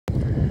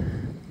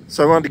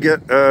So I wanted to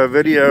get a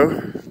video.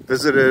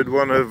 Visited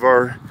one of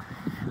our,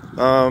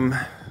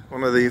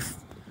 one of the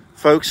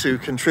folks who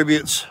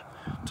contributes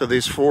to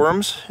these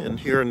forums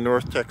here in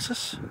North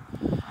Texas,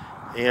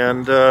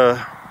 and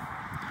I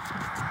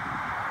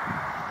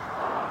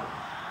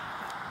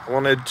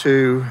wanted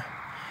to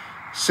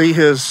see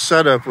his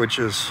setup, which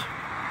is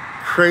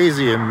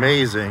crazy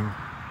amazing.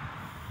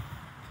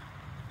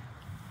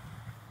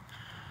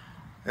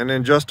 And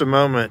in just a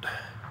moment,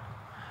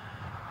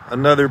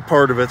 another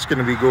part of it's going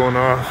to be going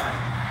off.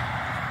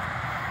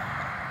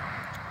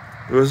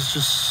 It was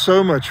just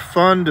so much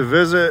fun to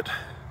visit,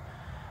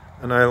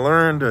 and I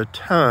learned a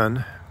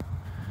ton.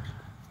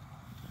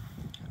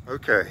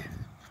 Okay,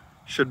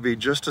 should be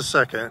just a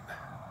second,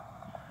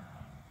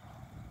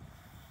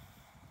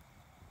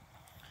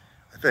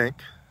 I think.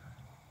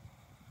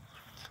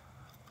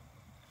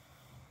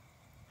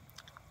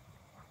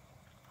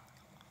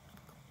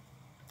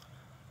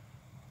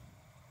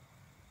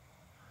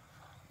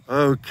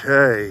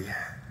 Okay.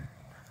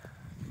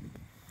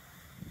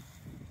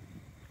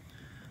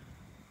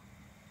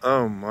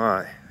 Oh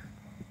my.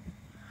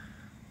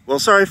 Well,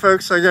 sorry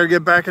folks, I gotta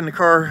get back in the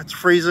car. It's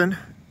freezing,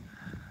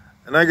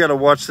 and I gotta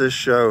watch this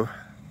show.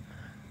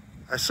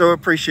 I so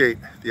appreciate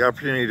the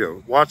opportunity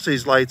to watch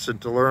these lights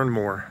and to learn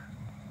more.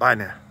 Bye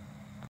now.